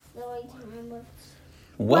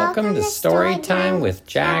Welcome to Story Time with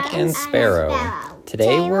Jack and Sparrow.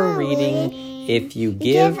 Today we're reading If You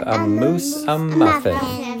Give a Moose a Muffin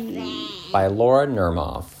by Laura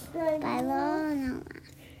Numeroff.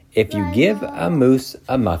 If you give a moose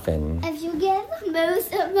a muffin,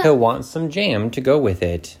 he'll want some jam to go with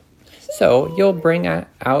it. So you'll bring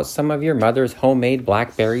out some of your mother's homemade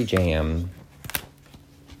blackberry jam.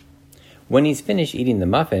 When he's finished eating the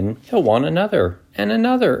muffin, he'll want another, and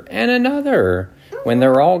another, and another. When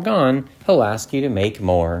they're all gone, he'll ask you to make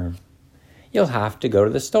more. You'll have to go to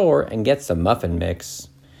the store and get some muffin mix.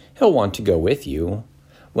 He'll want to go with you.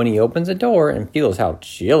 When he opens a door and feels how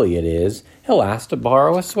chilly it is, he'll ask to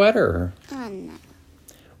borrow a sweater. Oh, no.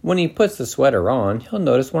 When he puts the sweater on, he'll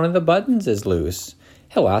notice one of the buttons is loose.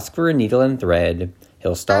 He'll ask for a needle and thread.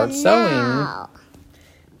 He'll start sewing. No.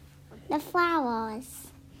 The flowers.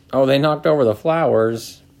 Oh, they knocked over the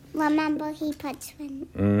flowers. Remember, he puts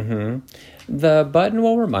one. The button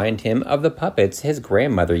will remind him of the puppets his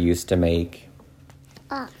grandmother used to make.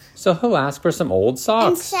 Oh. So he'll ask for some old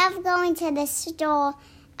socks. Instead of going to the store,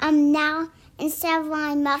 instead of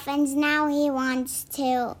buying muffins, now he wants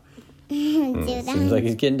to do that. Seems like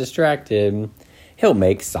he's getting distracted. He'll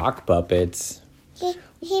make sock puppets.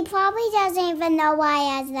 He probably doesn't even know why he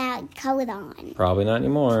has that coat on. Probably not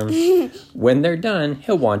anymore. When they're done,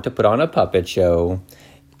 he'll want to put on a puppet show.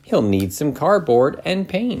 He'll need some cardboard and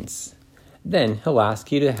paints. Then he'll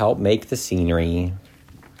ask you to help make the scenery.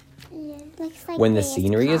 Looks like When the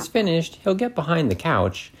scenery is finished, he'll get behind the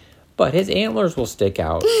couch, but his antlers will stick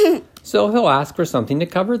out. So he'll ask for something to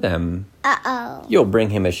cover them. Uh-oh. You'll bring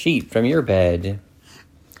him a sheet from your bed.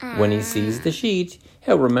 When he sees the sheet,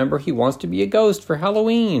 he'll remember he wants to be a ghost for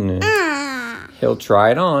Halloween. He'll try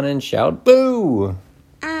it on and shout, "Boo!"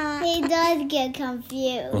 He does get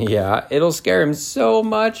confused. Yeah, it'll scare him so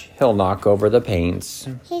much, he'll knock over the paints.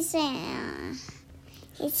 He's saying,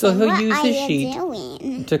 So he'll what use are the you sheet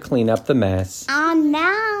doing? to clean up the mess. Oh,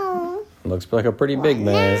 no. Looks like a pretty big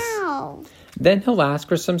mess. No. Then he'll ask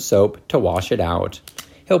for some soap to wash it out.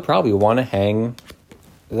 He'll probably want to hang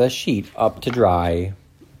the sheet up to dry.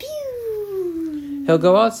 Pew. He'll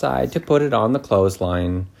go outside to put it on the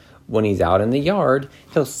clothesline. When he's out in the yard,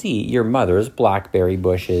 he'll see your mother's blackberry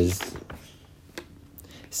bushes.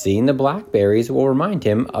 Seeing the blackberries will remind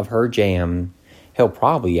him of her jam. He'll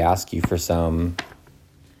probably ask you for some.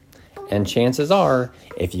 And chances are,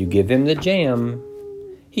 if you give him the jam,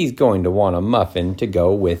 he's going to want a muffin to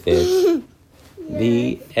go with it.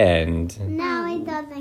 The end. No.